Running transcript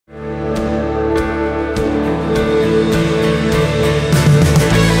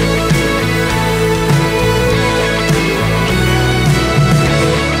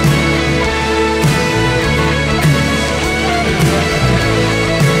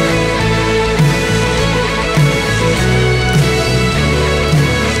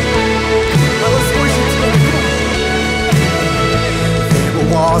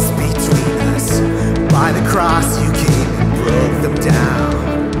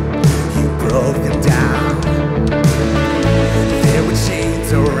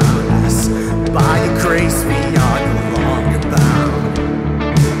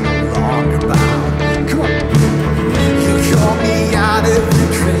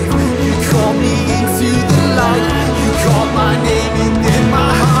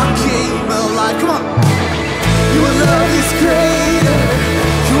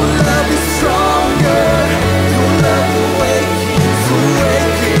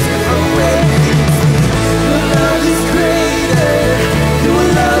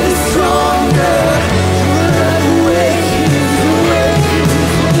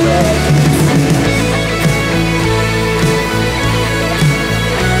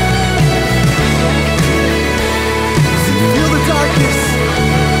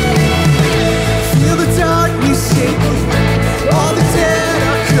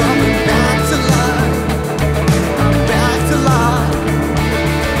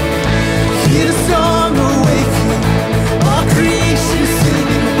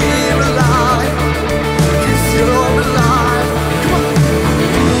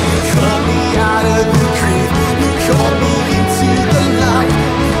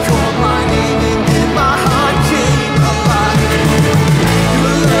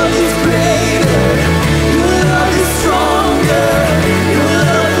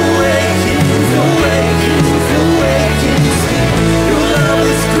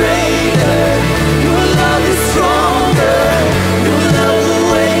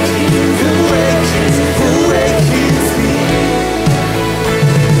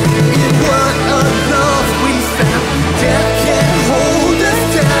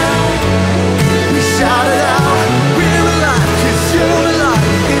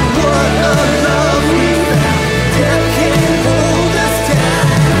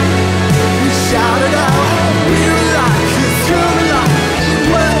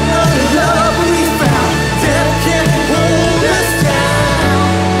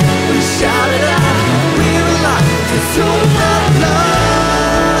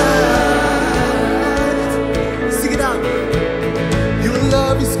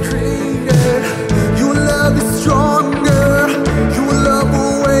is greater. Your love is stronger. Your love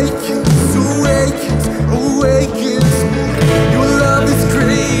awakens, awakens, awakens me. Your love is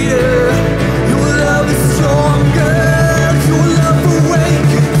greater. Your love is stronger. Your love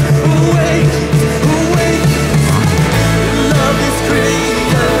awakens, awakens, awakens. Your love is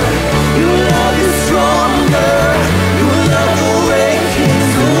greater. Your love is stronger. Your love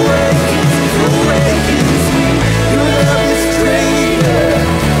awakens, awakens, awakens me. Your love is greater.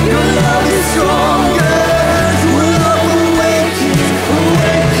 Your love is stronger. Your love awakens,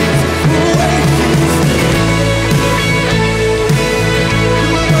 awakens, awakens me.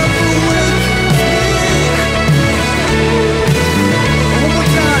 Your love awakens me. One more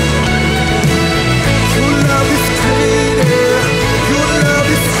time. Your love is greater. Your love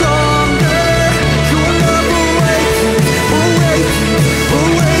is stronger. Your love awakens, awakens,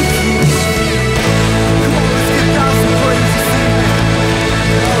 awakens. Come on, let's get down some praises.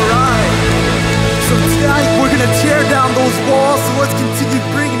 Alright. So tonight we're gonna tear down those walls, so let's continue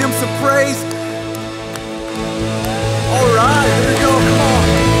bringing him some praise. Alright, here we go, come on.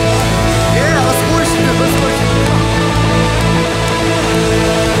 Yeah, let's worship him, let's worship him.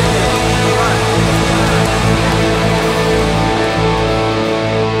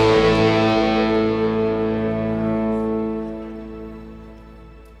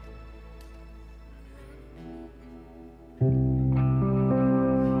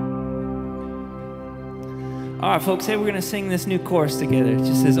 All right, folks, hey, we're going to sing this new chorus together. It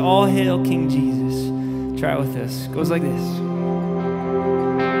just says, All Hail King Jesus. Try it with us. It goes like this.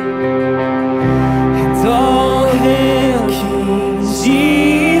 And all hail King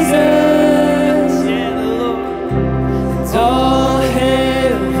Jesus. Yeah, the Lord. And all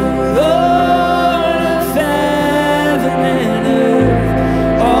hail the Lord of heaven and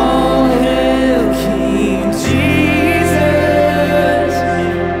earth. All hail King Jesus.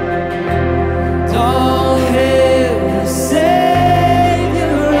 And all hail the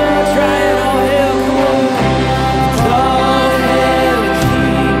Savior. I'll try it. All hail, come on. And all hail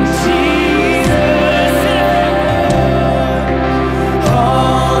King Jesus.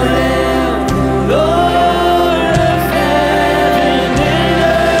 All hail the Lord of heaven and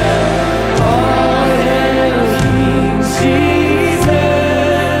earth. All hail King Jesus.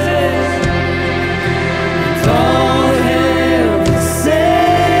 And all hail the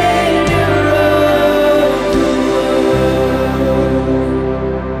Savior of the world.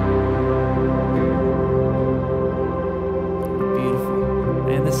 Beautiful.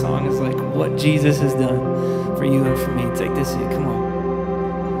 And this song is like what Jesus has done for you and for me. Take this seat, come on.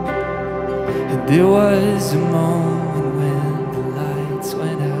 And there was a moment when the lights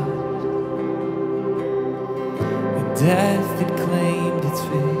went out, when death had claimed its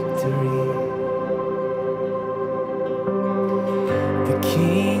victory. The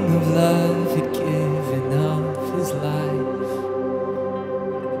King of love had given up his life,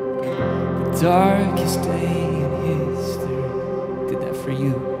 the darkest day in history. Did that for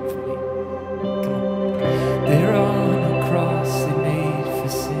you, for me. Come on. There on a cross they made for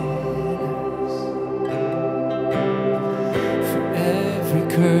sinners. For every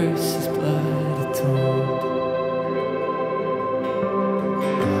curse his blood atoned.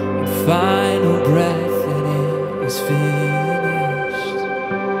 And final breath and it was finished.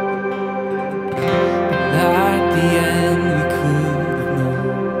 But at the end we could have known.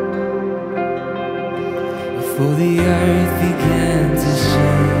 Before the earth began to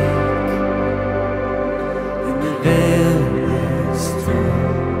shake and the veil was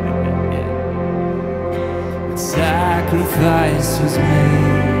torn, but sacrifice was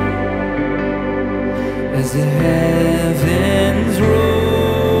made as the heavens roll.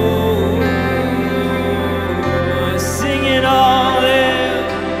 Singing all hail,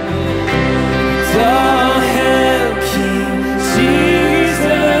 all hail King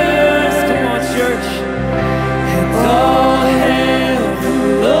Jesus. Come on, church. And all hail the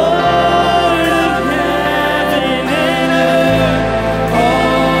Lord of heaven and earth.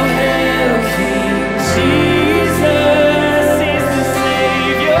 All hail King Jesus. He's the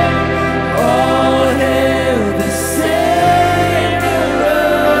Savior. All hail the Savior.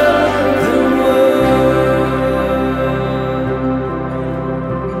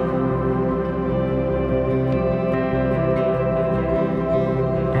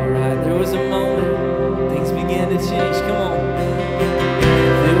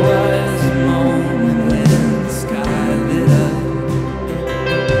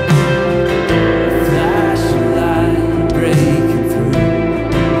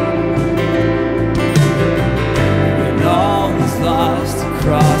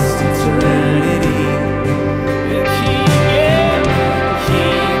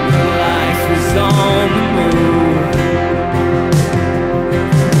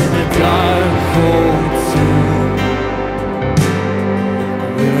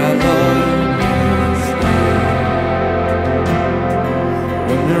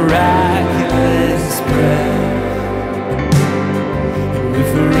 miraculous breath. We're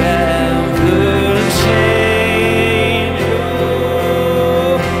forever changed.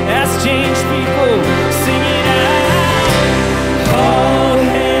 Oh, that's changed people singing out. All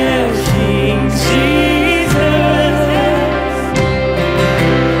hail King Jesus.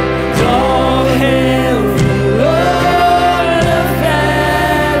 All hail the Lord of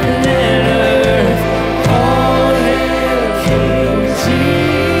heaven and earth. All hail King Jesus.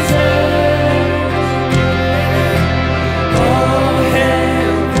 All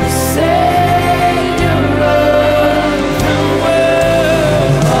hail the Savior of the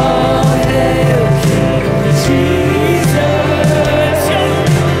world. All hail King Jesus.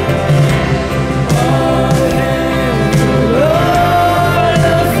 All hail the Lord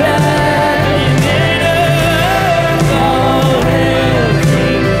of heaven and earth. All hail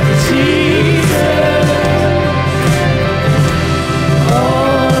King Jesus.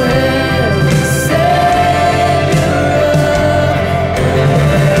 All hail the Savior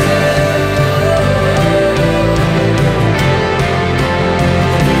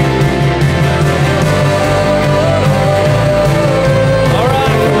All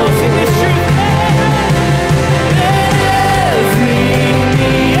right, come on, sing this truth. Every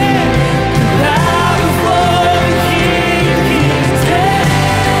knee bow before the King of Kings.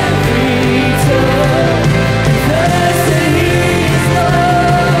 Every tongue confess that He is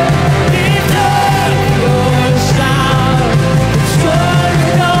Lord. Lift up your shout,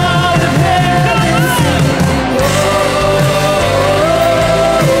 join all of heaven, sing.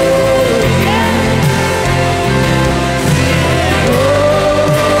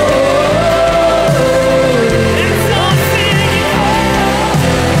 Let's all sing it.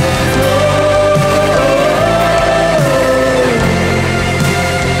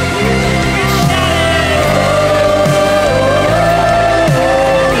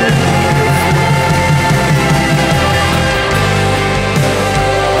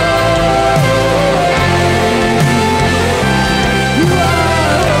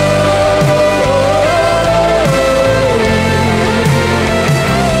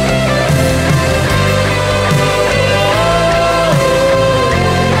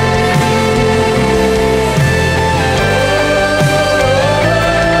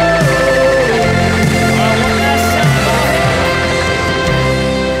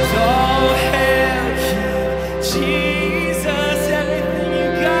 All hail King Jesus, everything you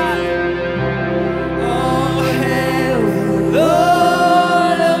got. All hail the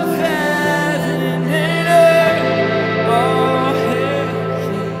Lord of heaven and earth. All hail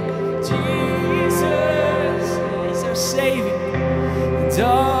King Jesus, He's our Savior. And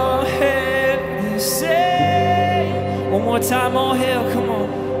all hail the Savior. One more time, all hail, come on.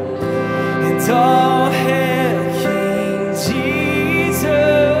 And all hail King Jesus.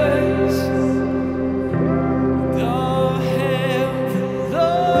 And all hail the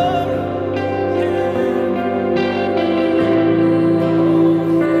Lord.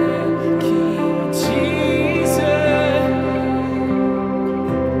 King Jesus.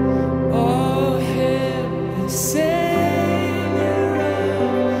 All hail the Savior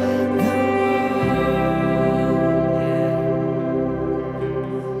of the world.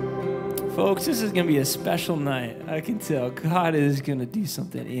 Folks, this is going to be a special night. I can tell God is going to do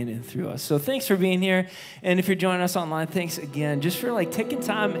something in and through us. So thanks for being here. And if you're joining us online, thanks again just for taking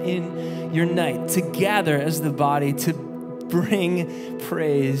time in your night to gather as the body to bring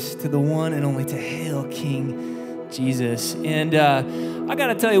praise to the one and only, to hail King Jesus. And I got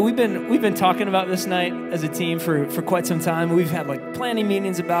to tell you, we've been talking about this night as a team for quite some time. We've had planning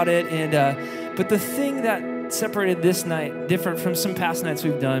meetings about it. And but the thing that separated this night, different from some past nights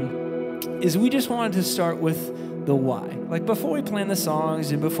we've done, is we just wanted to start with the why. Before we plan the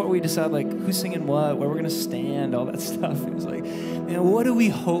songs and before we decide who's singing what, where we're gonna stand, all that stuff, it was what do we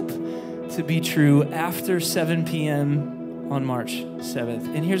hope to be true after 7 p.m. on March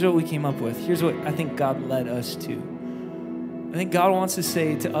 7th? And here's what we came up with. Here's what I think God led us to. I think God wants to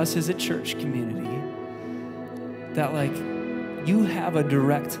say to us as a church community that you have a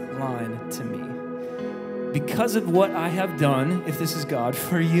direct line to me. Because of what I have done, if this is God,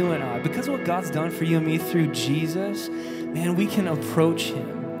 for you and I, because of what God's done for you and me through Jesus, man, we can approach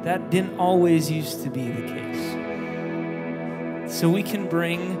Him. That didn't always used to be the case. So we can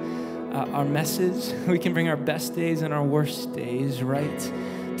bring our message, we can bring our best days and our worst days right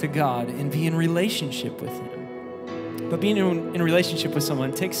to God and be in relationship with Him. But being in relationship with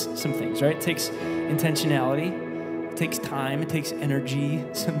someone takes some things, right? It takes intentionality, it takes time, it takes energy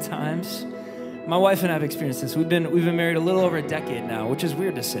sometimes. My wife and I have experienced this. We've been married a little over a decade now, which is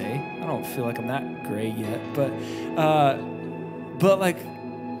weird to say. I don't feel like I'm that gray yet, but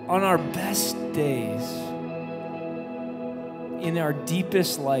on our best days, in our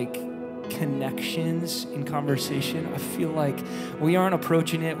deepest connections in conversation, I feel like we aren't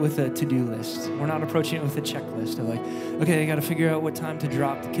approaching it with a to-do list. We're not approaching it with a checklist of okay, I got to figure out what time to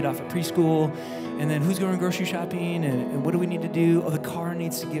drop the kid off at preschool, and then who's going grocery shopping, and what do we need to do? Oh, the car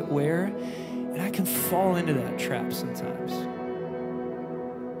needs to get where? And I can fall into that trap sometimes.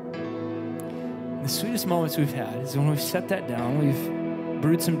 The sweetest moments we've had is when we've set that down, we've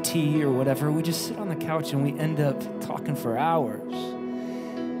brewed some tea or whatever, we just sit on the couch and we end up talking for hours.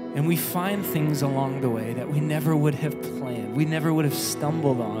 And we find things along the way that we never would have planned, we never would have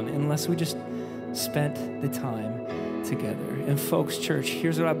stumbled on unless we just spent the time together. And folks, church,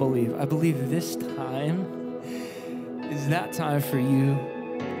 here's what I believe. I believe this time is that time for you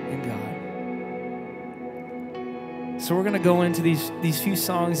and God. So we're going to go into these few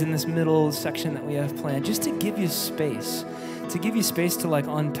songs in this middle section that we have planned just to give you space. To give you space to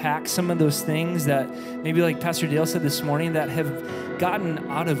unpack some of those things that maybe Pastor Dale said this morning that have gotten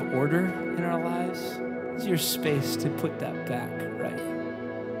out of order in our lives. This is your space to put that back right.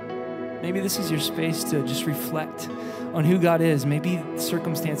 Maybe this is your space to just reflect on who God is. Maybe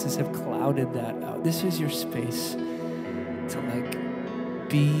circumstances have clouded that out. This is your space to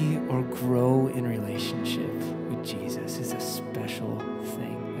be or grow in relationship with Jesus. Is a special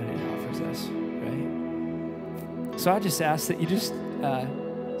thing that it offers us, right? So I just ask that you just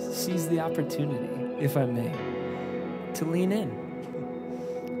seize the opportunity, if I may, to lean in,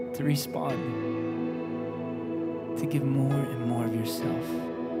 to respond, to give more and more of yourself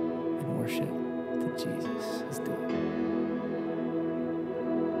in worship to Jesus. Let's do it.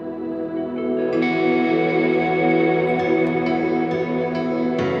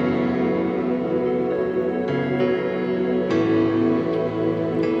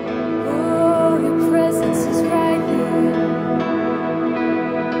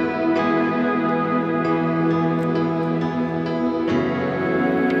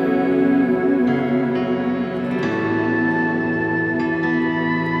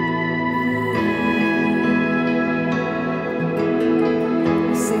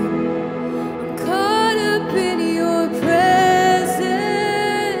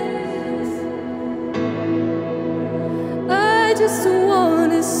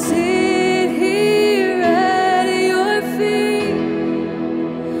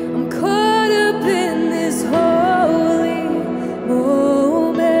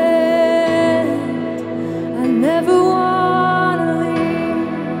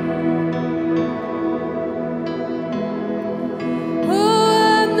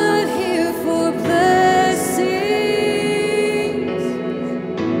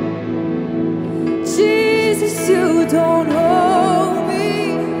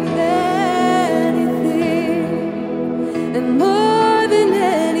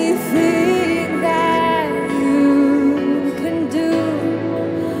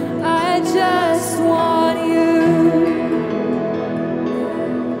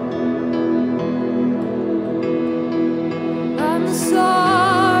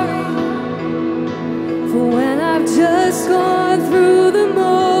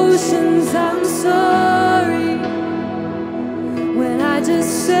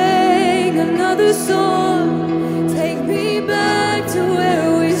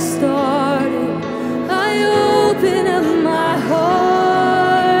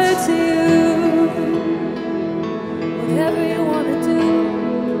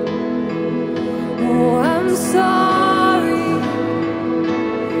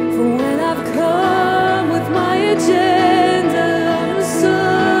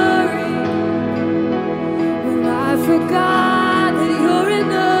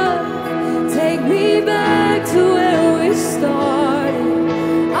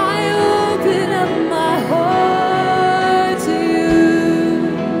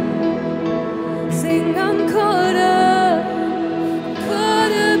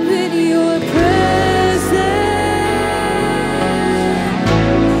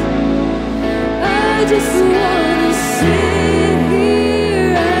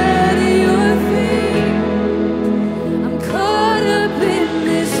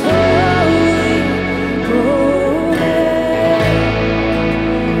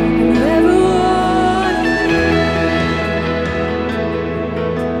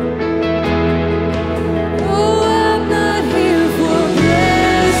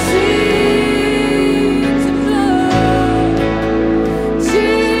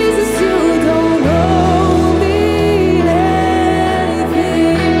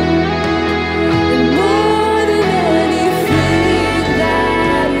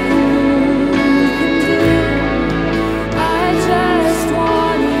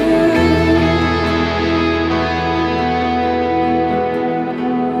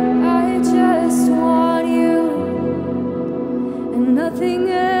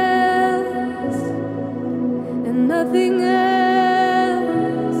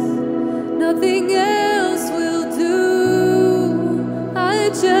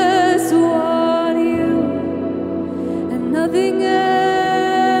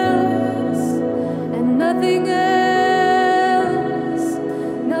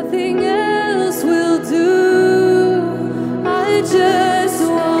 nothing else will do. I just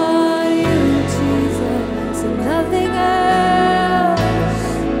want you, Jesus, and nothing else,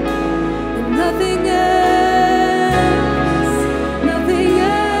 and nothing else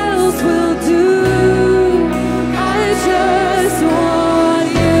will do. I just want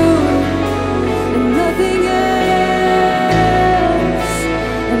you, and nothing else,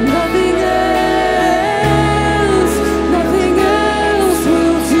 and nothing else will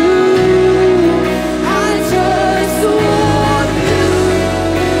do. I just want you,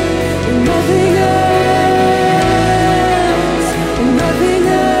 and nothing else, and nothing else will do. I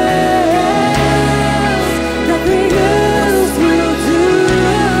just want you, and nothing else, and nothing else will do.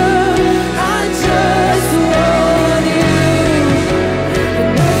 I just want you,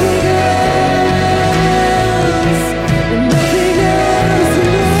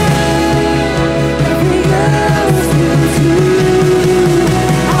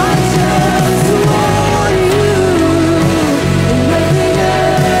 and nothing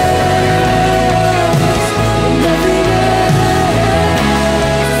else, and nothing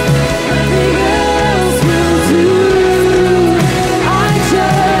else will do. I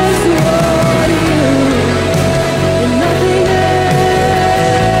just want you, and nothing else,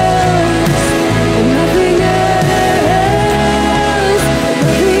 and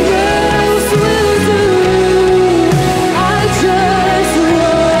nothing else will do. I just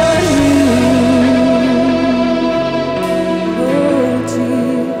want you. Oh, Jesus.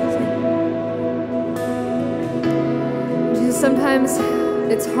 Jesus, sometimes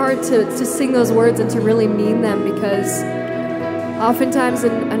it's hard to sing those words and to really mean them, because oftentimes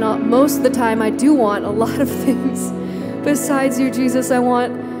and most of the time I do want a lot of things besides you, Jesus. I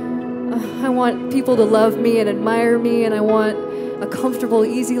want people to love me and admire me, and I want a comfortable,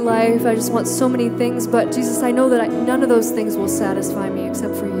 easy life. I just want so many things, but Jesus, I know that none of those things will satisfy me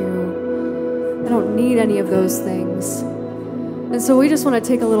except for you. I don't need any of those things. And so we just want to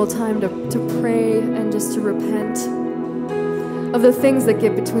take a little time to pray and just to repent of the things that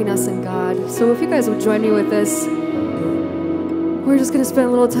get between us and God. So if you guys would join me with this, we're just going to spend a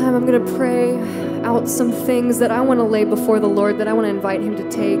little time. I'm going to pray out some things that I want to lay before the Lord, that I want to invite Him to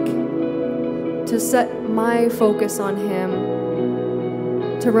take, to set my focus on Him,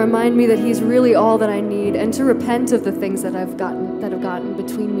 to remind me that He's really all that I need, and to repent of the things that have gotten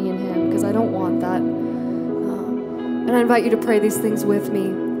between me and Him, because I don't want that. And I invite you to pray these things with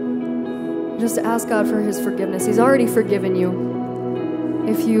me. Just to ask God for His forgiveness. He's already forgiven you.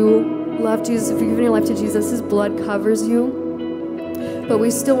 If you love Jesus, if you've given your life to Jesus, His blood covers you. But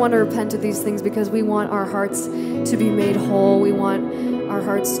we still want to repent of these things because we want our hearts to be made whole. We want our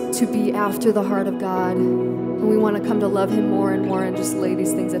hearts to be after the heart of God. And we want to come to love Him more and more and just lay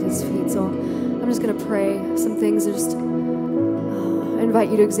these things at His feet. So I'm just going to pray some things. Just I invite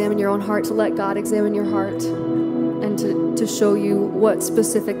you to examine your own heart, to let God examine your heart, and to show you what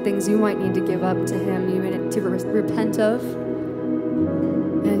specific things you might need to give up to Him, you need to repent of.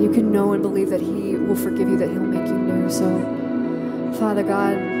 And you can know and believe that He will forgive you, that He'll make you new. So, Father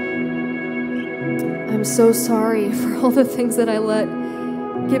God, I'm so sorry for all the things that I let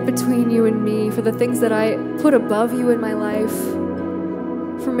get between you and me, for the things that I put above you in my life,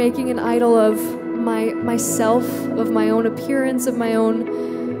 for making an idol of myself, of my own appearance, of my own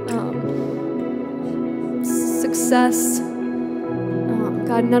success.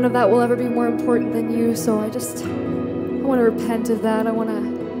 God, none of that will ever be more important than you, so I want to repent of that. I want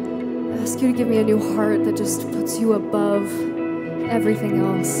to ask you to give me a new heart that just puts you above everything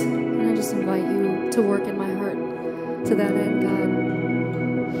else. And I just invite you to work in my heart to that end, God.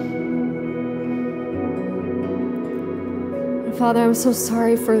 And Father, I'm so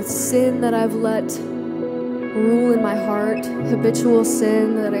sorry for sin that I've let rule in my heart, habitual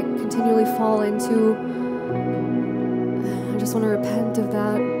sin that I continually fall into. I just want to repent of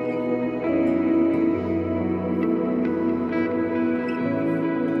that.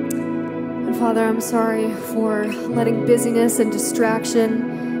 Father, I'm sorry for letting busyness and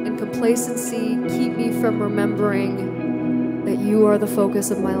distraction and complacency keep me from remembering that you are the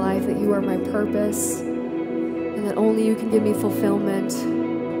focus of my life, that you are my purpose, and that only you can give me fulfillment.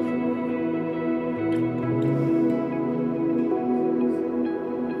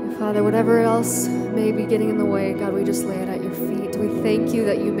 And Father, whatever else may be getting in the way, God, we just lay it at your feet. We thank you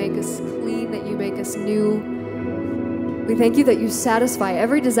that you make us clean, that you make us new. We thank you that you satisfy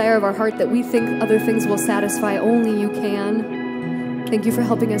every desire of our heart that we think other things will satisfy. Only you can. Thank you for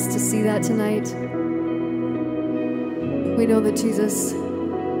helping us to see that tonight. We know that, Jesus,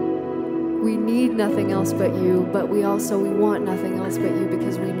 we need nothing else but you, but we want nothing else but you,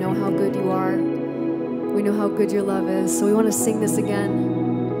 because we know how good you are. We know how good your love is. So we want to sing this again.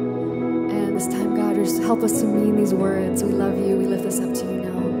 this time, God, just help us to mean these words. We love you. We lift this up to you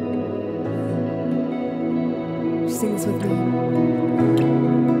now. Just sing this with me.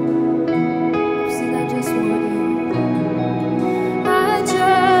 Sing, I just want you. I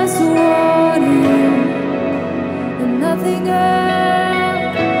just want you and nothing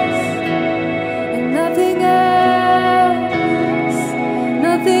else, and nothing else,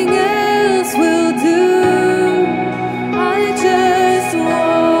 nothing else will do. I just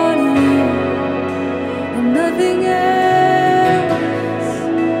want you and nothing else,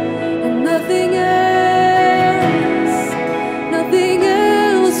 and nothing else, nothing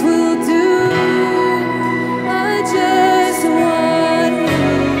else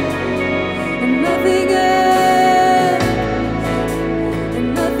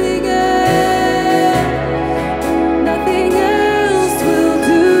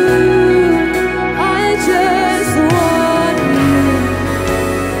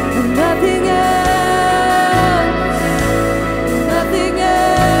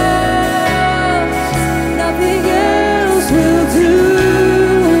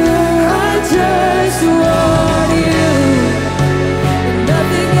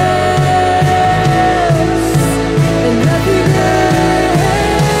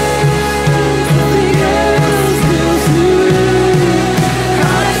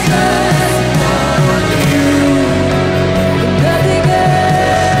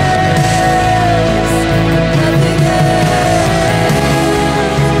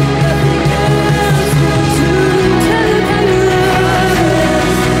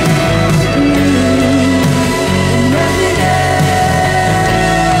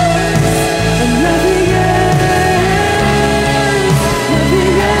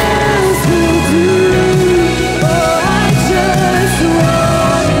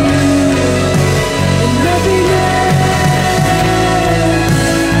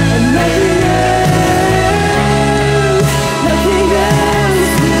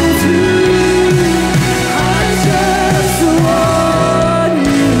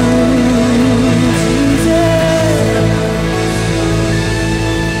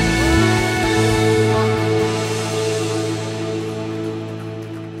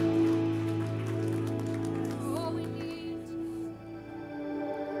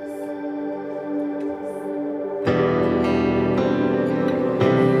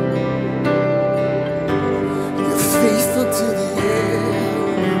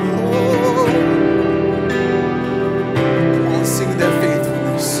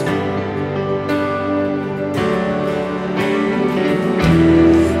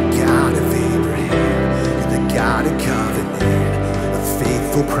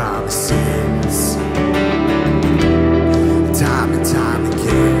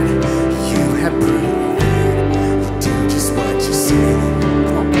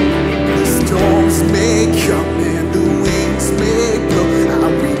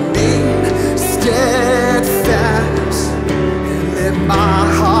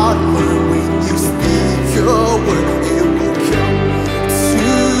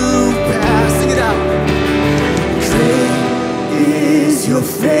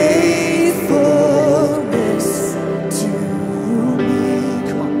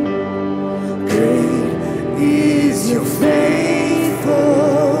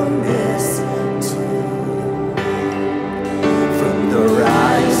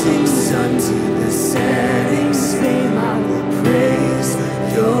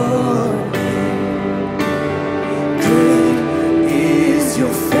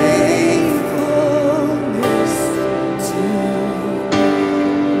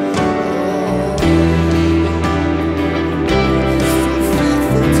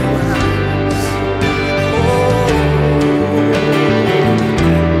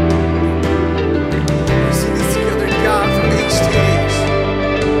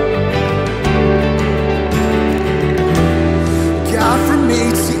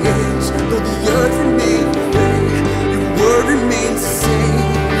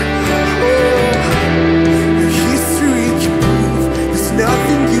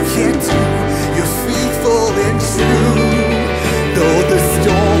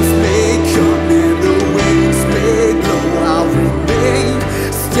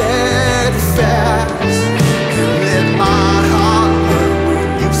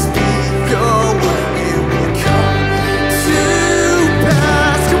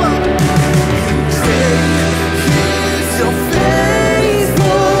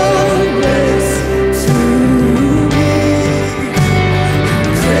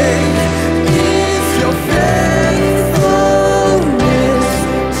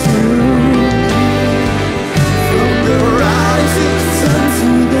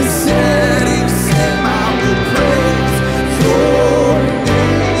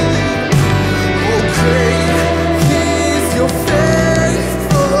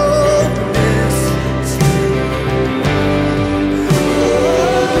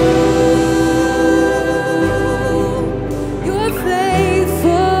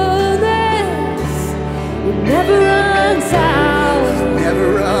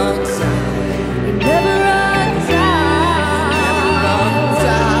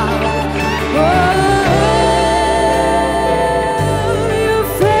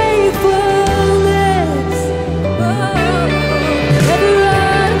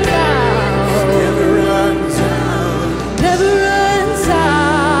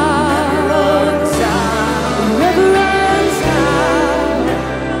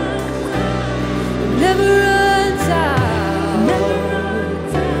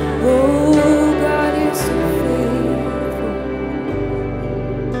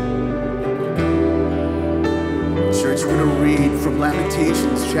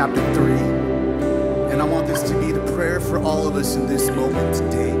Lamentations chapter 3. And I want this to be the prayer for all of us in this moment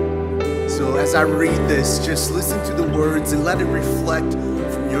today. So as I read this, just listen to the words and let it reflect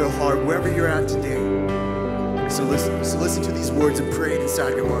from your heart wherever you're at today. So listen to these words and pray it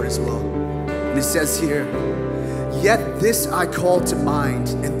inside your heart as well. And it says here, "Yet this I call to mind,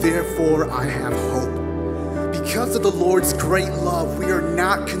 and therefore I have hope. Because of the Lord's great love, we are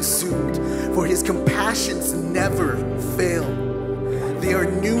not consumed, for his compassions never fail. They are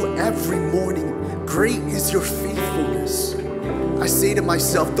new every morning. Great is your faithfulness. I say to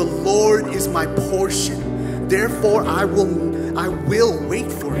myself, the Lord is my portion. Therefore I will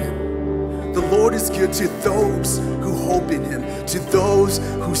wait for him. The Lord is good to those who hope in him, to those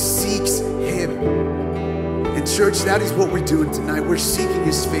who seeks him." And church, that is what we're doing tonight. We're seeking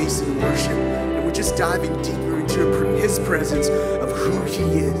his face in worship, and we're just diving deeper into his presence of who he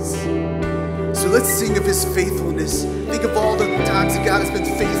is. So let's sing of his faithfulness. Think of all the times that God has been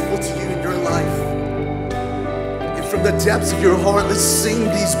faithful to you in your life. And from the depths of your heart, let's sing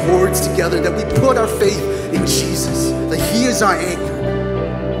these words together, that we put our faith in Jesus, that he is our anchor.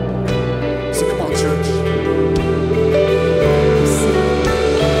 So come on, church.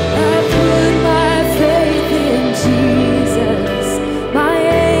 I put my faith in Jesus, my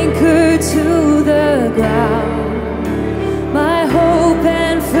anchor to the ground, my hope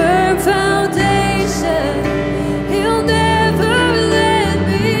and firm foundation. He'll never let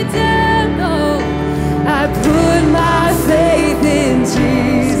me down. No, I put my faith in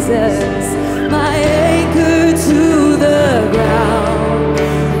Jesus, my anchor to the ground.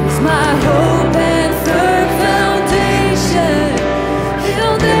 He's my hope and firm foundation.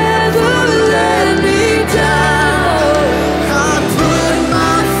 He'll never let me down. I put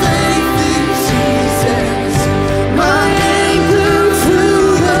my faith in Jesus, my anchor to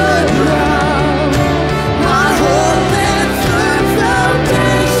the ground, my hope and firm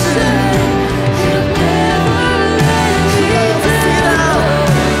foundation. He'll never let me down.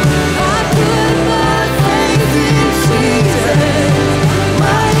 I put my faith in Jesus,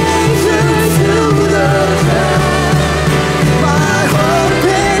 my anchor to the ground, My hope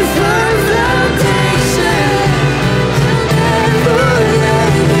and firm foundation. He'll never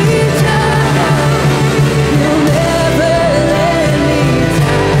let me down. He'll never let me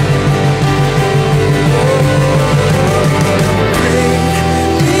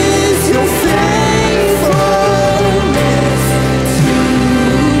is your faithfulness to me.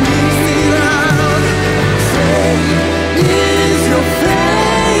 Is your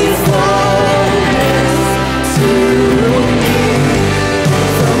faithfulness to me.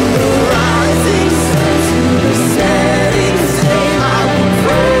 From the rising sun to the setting sun, I will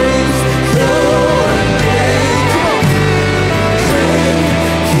praise your name. Great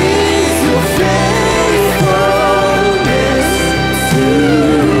is your faithfulness to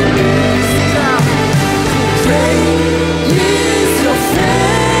me. Great is your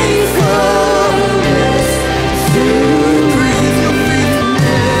faithfulness to me.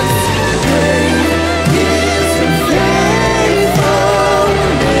 Great is your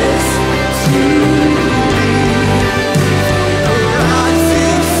faithfulness to me. The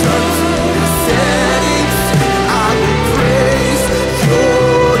rising sun to the setting sun, I will praise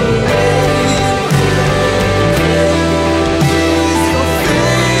your name. Great is your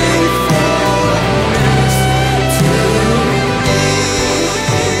faithfulness to me.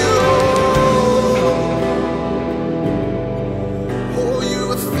 Oh,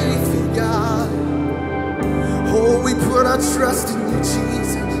 you're a faithful God. Oh, we put our trust in you,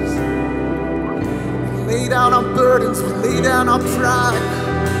 Jesus. We lay down our burdens, we lay down our pride.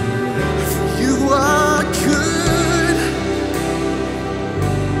 For you are good.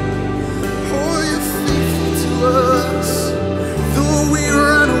 Oh, you're faithful to us. Though we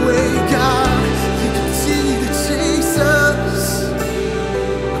run away, God, you continue to chase us.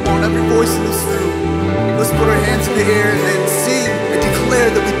 Come on, every voice in this room, let's put our hands in the air and then sing and declare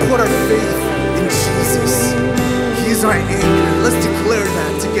that we put our faith in Jesus. He is our anchor. Let's declare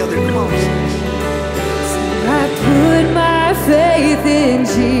that together. Come on, church. I put my faith in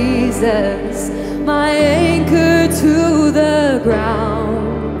Jesus, my anchor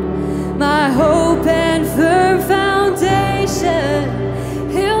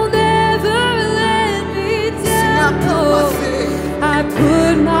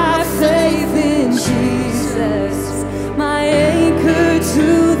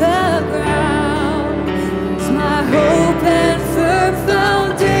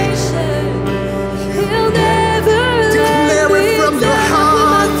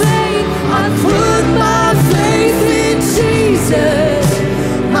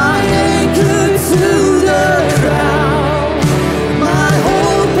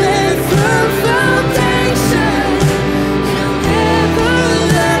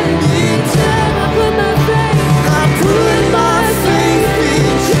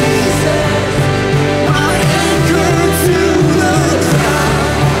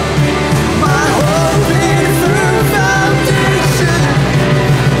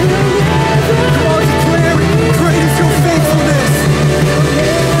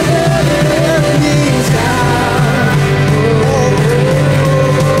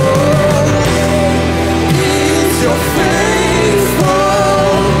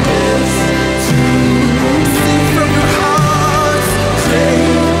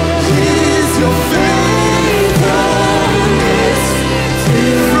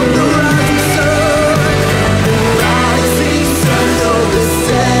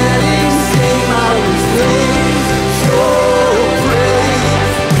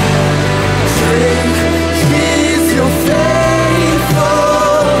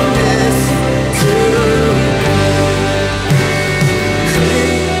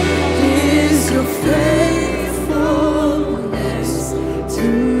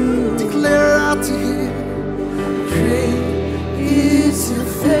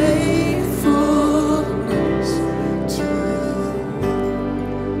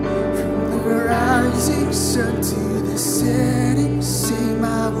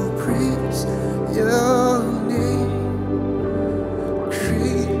will praise your name.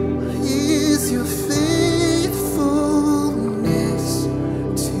 Great is your faithfulness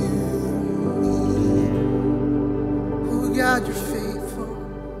to me. Oh God, you're faithful.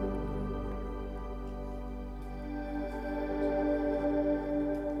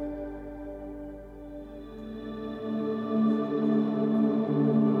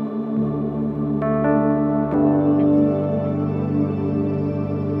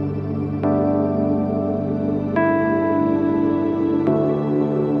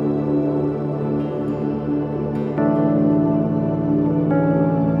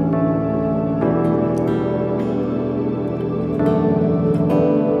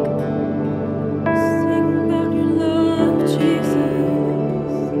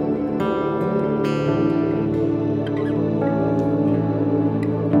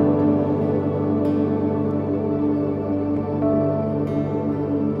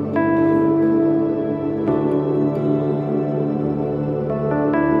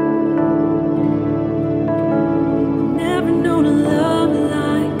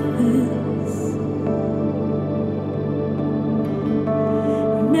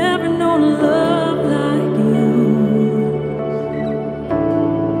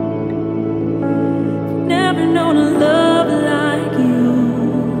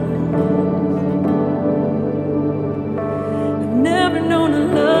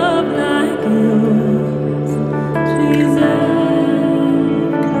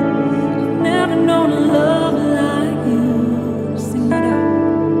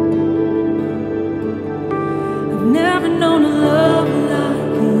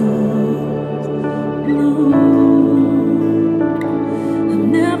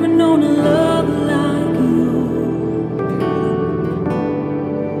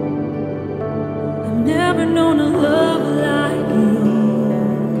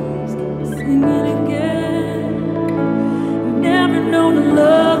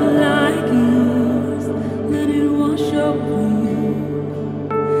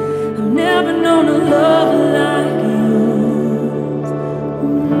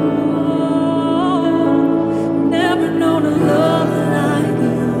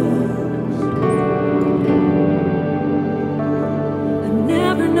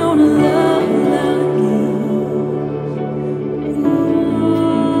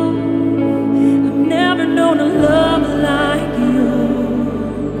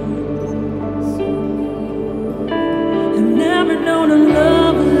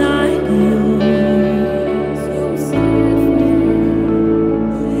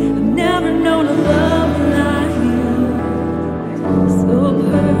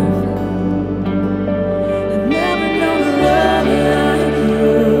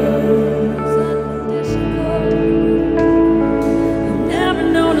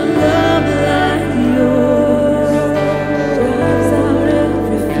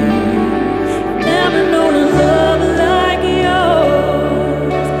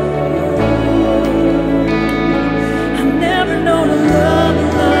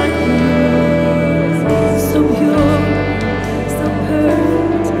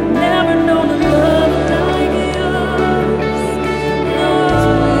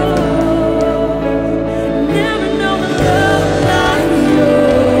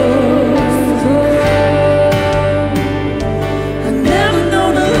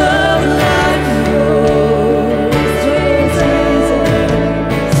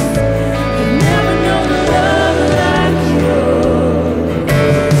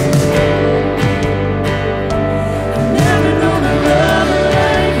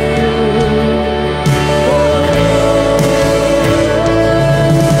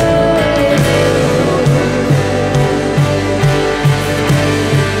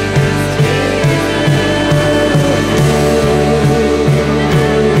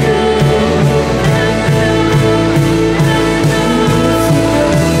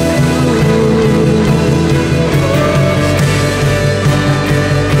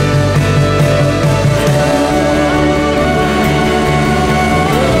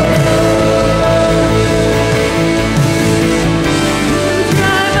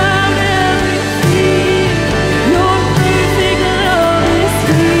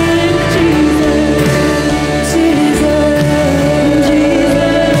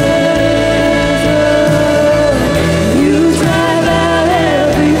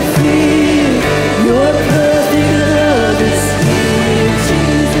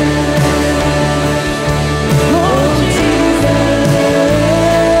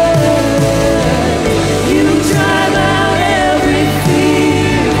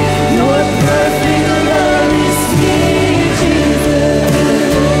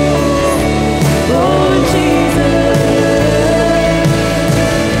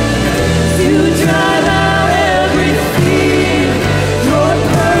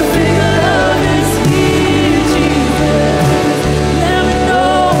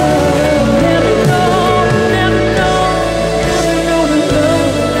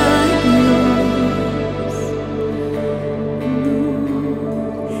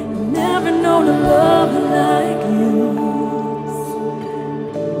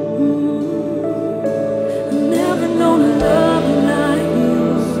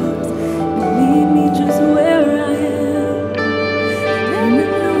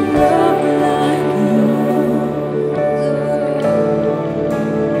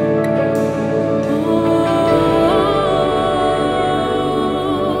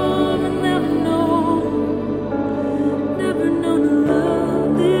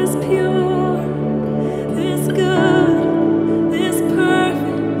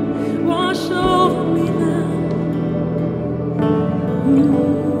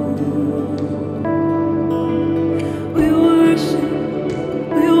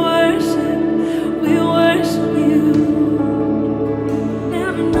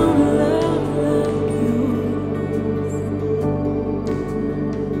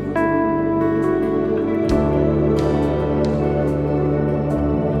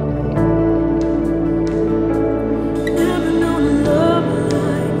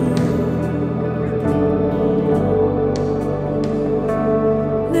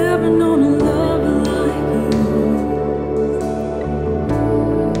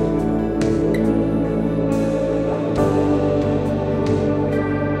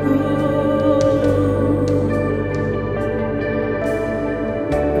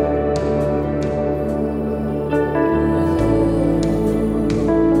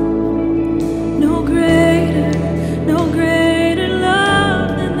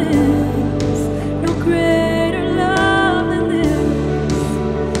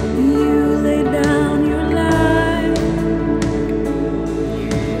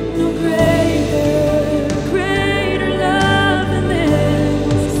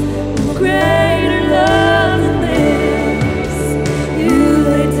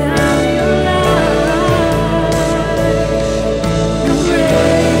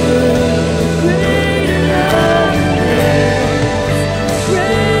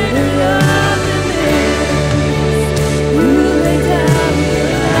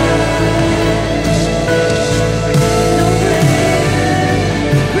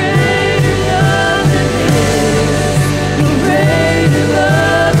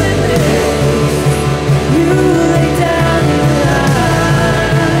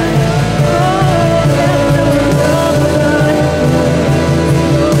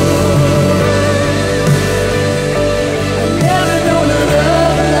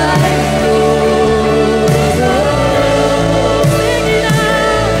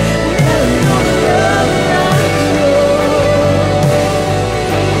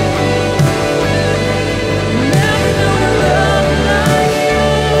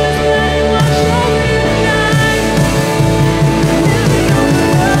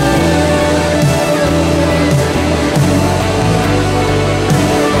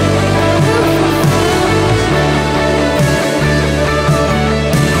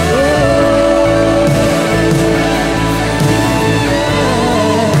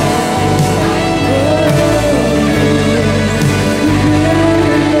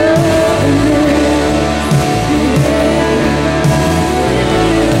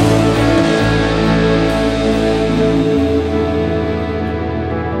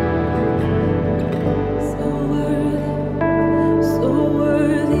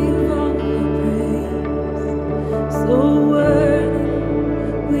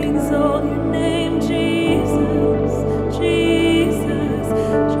 exalt your name, Jesus, Jesus,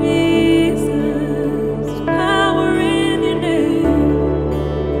 Jesus. Power in your name,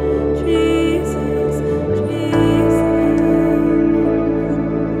 Jesus, Jesus.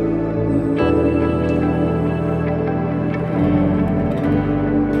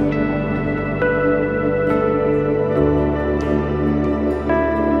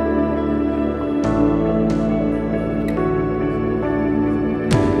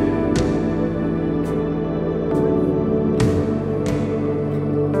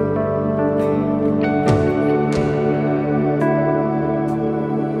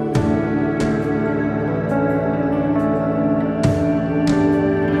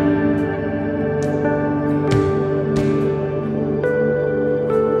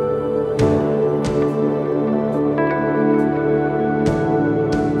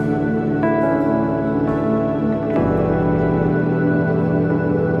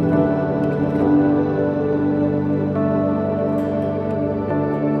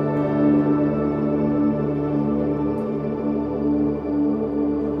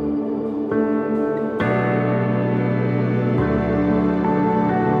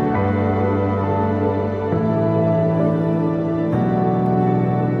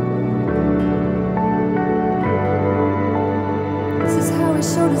 This is how he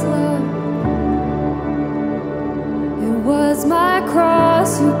showed his love. It was my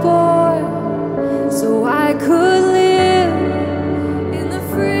cross you bore, so I could live in the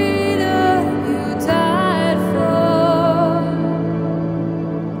freedom you died for.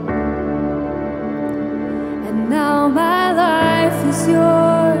 And now my life is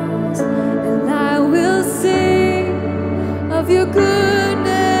yours, and I will sing of your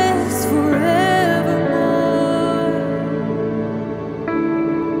goodness forevermore.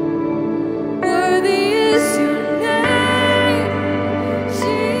 Worthy is your name, Jesus.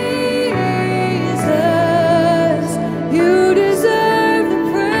 You deserve the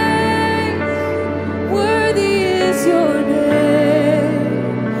praise. Worthy is your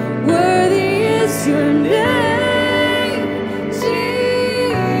name. Worthy is your name, Jesus.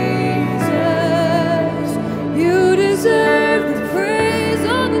 You deserve the praise,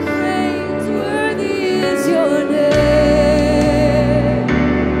 all the praise. Worthy is your name.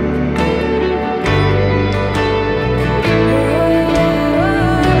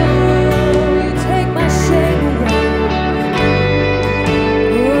 You take my shame away.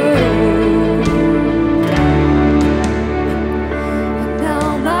 And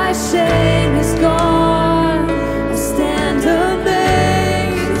now my shame is gone. I stand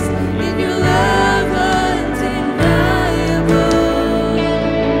amazed in your love undeniable.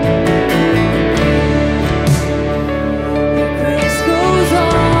 Your grace goes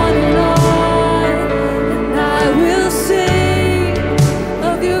on, and I will sing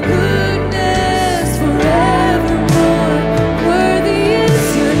of your goodness forevermore. Worthy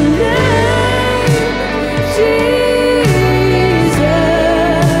is your name,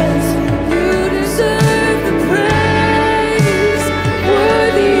 Jesus. You deserve the praise.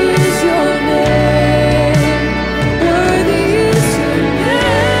 Worthy is your name. Worthy is your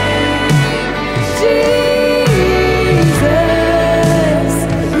name, Jesus.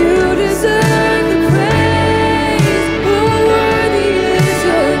 You deserve the praise. Oh, worthy is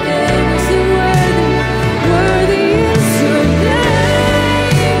your name. Sing worthy. Worthy is your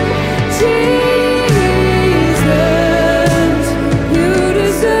name, Jesus. You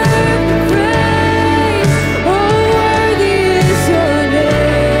deserve the praise. Oh, worthy is your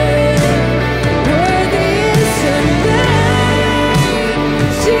name. Worthy is your name,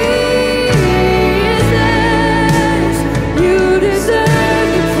 Jesus. You deserve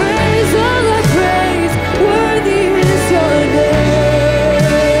the praise, all the praise. Worthy is your name.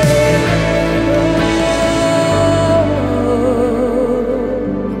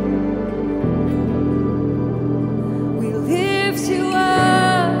 We lift you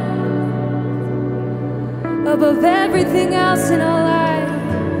up above everything else in our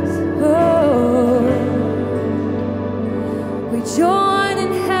lives. Oh, we join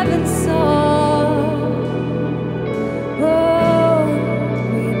in heaven's song. Oh,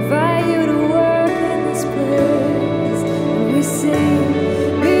 we invite you to work in this place. And we sing,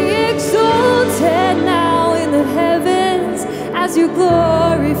 be exalted now in the heavens as your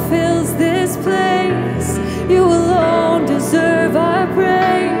glory fills this place. You alone deserve our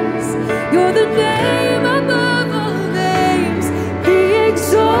praise. You're the name above all names. Be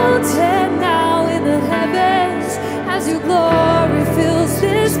exalted now in the heavens as your glory fills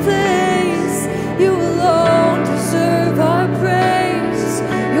this place. You alone deserve our praise.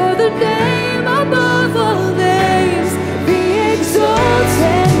 You're the name above all names. Be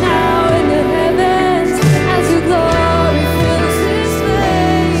exalted now.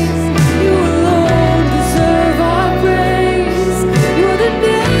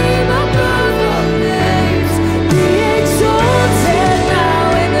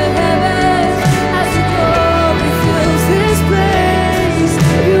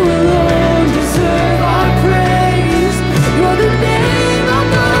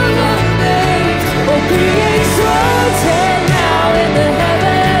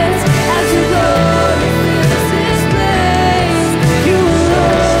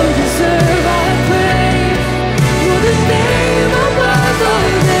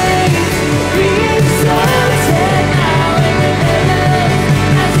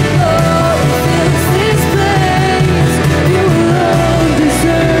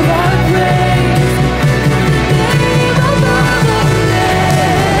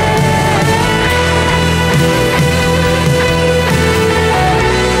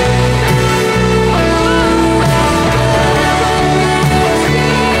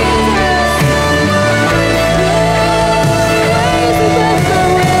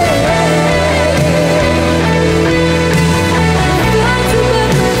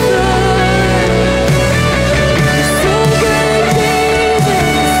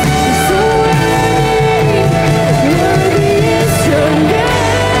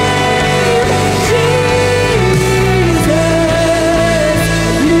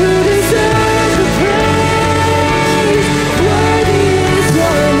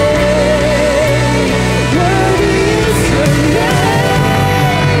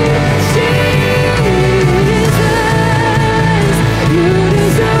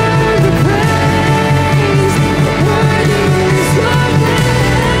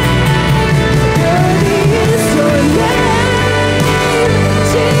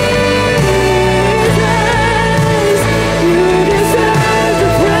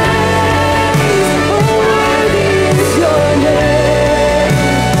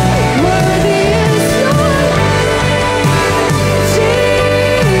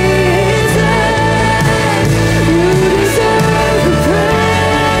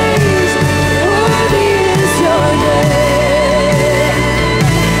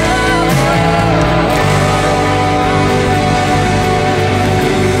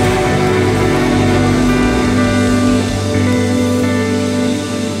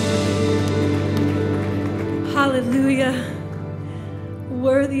 Hallelujah.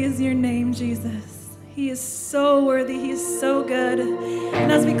 Worthy is your name, Jesus. He is so worthy. He is so good.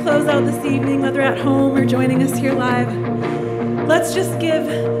 And as we close out this evening, whether at home or joining us here live, let's just give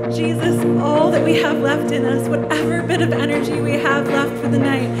Jesus all that we have left in us, whatever bit of energy we have left for the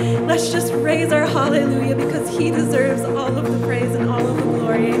night. Let's just raise our hallelujah because he deserves all of the praise and all of the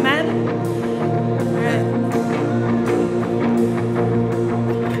glory. Amen? All right.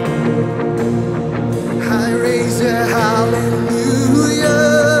 I raise a hallelujah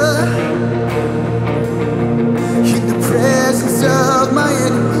in the presence of my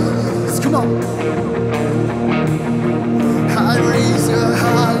enemies. Come on. I raise a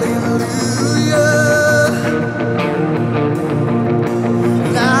hallelujah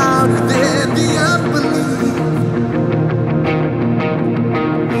louder than the unbelief.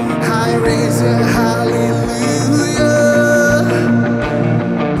 I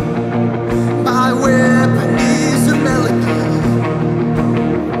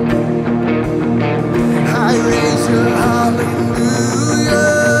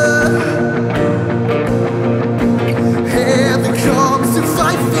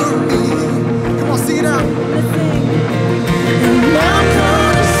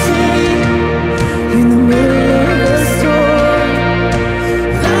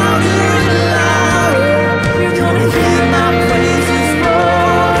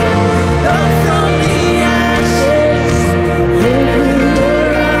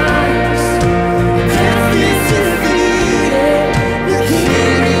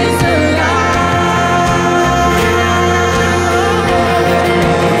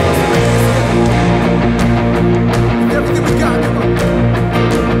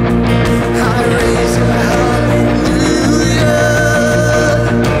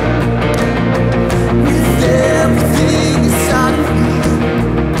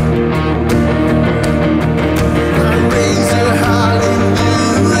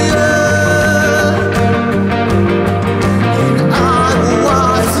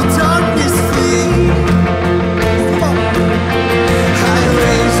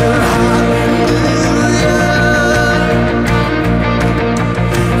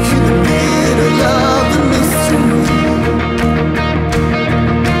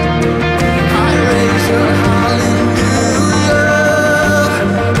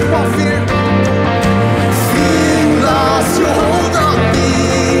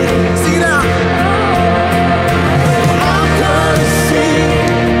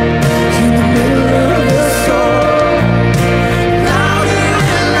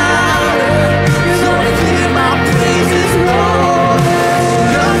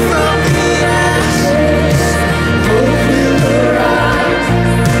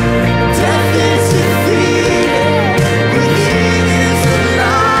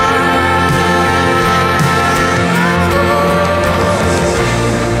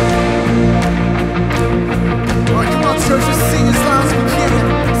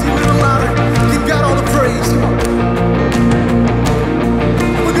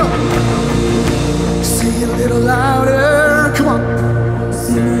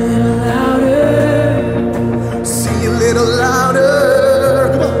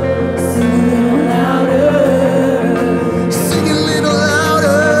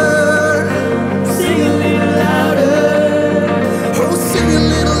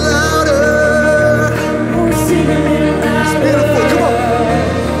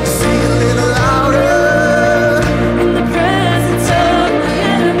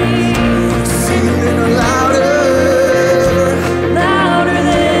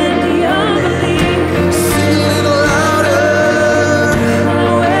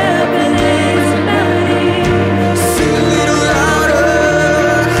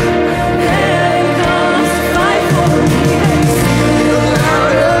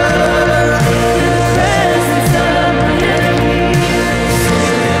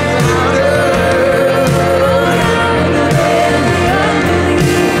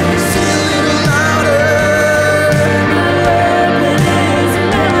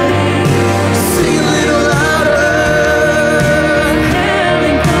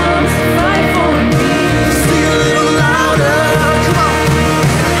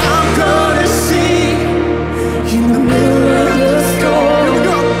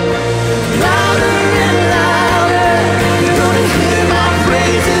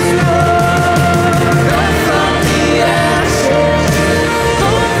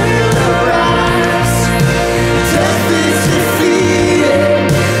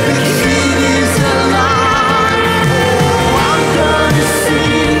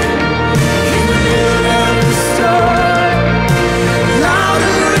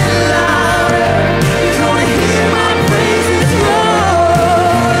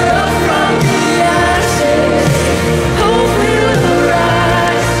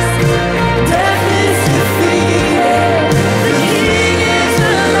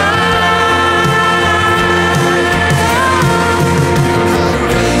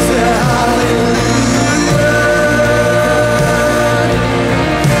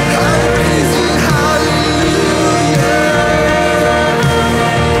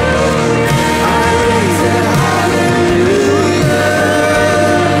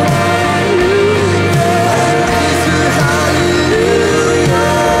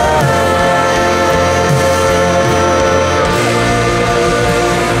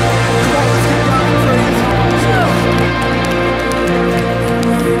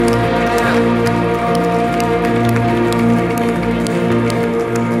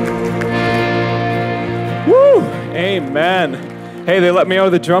let me out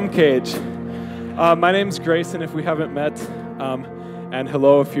of the drum cage. My name's Grayson, if we haven't met, and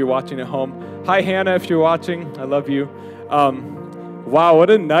hello if you're watching at home. Hi, Hannah, if you're watching. I love you. Wow,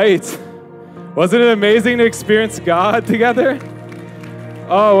 what a night. Wasn't it amazing to experience God together?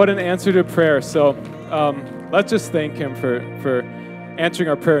 Oh, what an answer to prayer. So let's just thank him for answering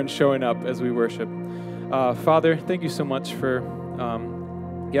our prayer and showing up as we worship. Father, thank you so much for,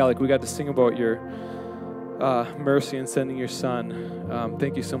 like we got to sing about your mercy in sending your son.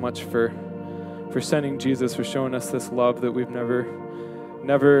 Thank you so much for sending Jesus, for showing us this love that we've never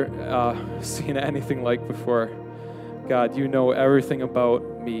seen anything like before. God, you know everything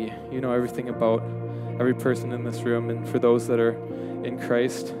about me. You know everything about every person in this room. And for those that are in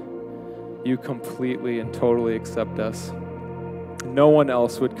Christ, you completely and totally accept us. No one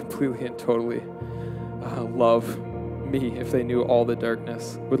else would completely and totally love me if they knew all the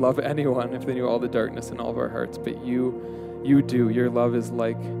darkness, would love anyone if they knew all the darkness in all of our hearts. But you do. Your love is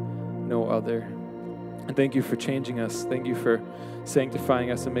like no other. And thank you for changing us. Thank you for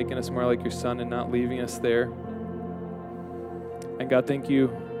sanctifying us and making us more like your son and not leaving us there. And God, thank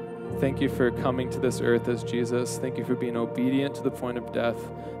you. Thank you for coming to this earth as Jesus. Thank you for being obedient to the point of death.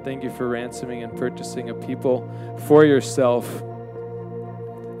 Thank you for ransoming and purchasing a people for yourself.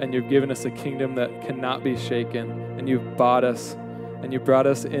 And you've given us a kingdom that cannot be shaken. And you've bought us. And you brought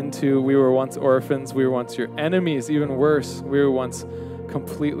us into, we were once orphans. We were once your enemies, even worse. We were once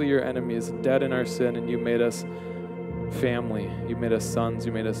completely your enemies, dead in our sin. And you made us family. You made us sons.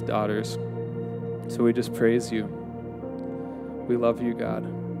 You made us daughters. So we just praise you. We love you, God.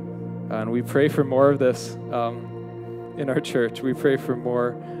 And we pray for more of this in our church. We pray for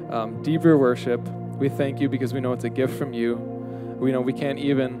more deeper worship. We thank you because we know it's a gift from you. We know we can't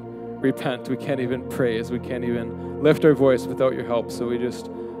even repent. We can't even praise. We can't even lift our voice without your help. So we just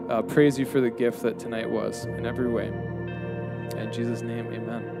praise you for the gift that tonight was in every way. In Jesus' name,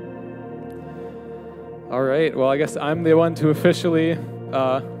 amen. All right. Well, I guess I'm the one to officially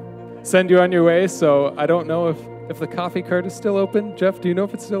send you on your way. So I don't know if the coffee cart is still open. Jeff, do you know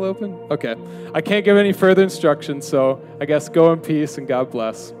if it's still open? Okay. I can't give any further instructions, so I guess go in peace and God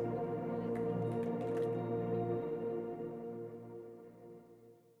bless.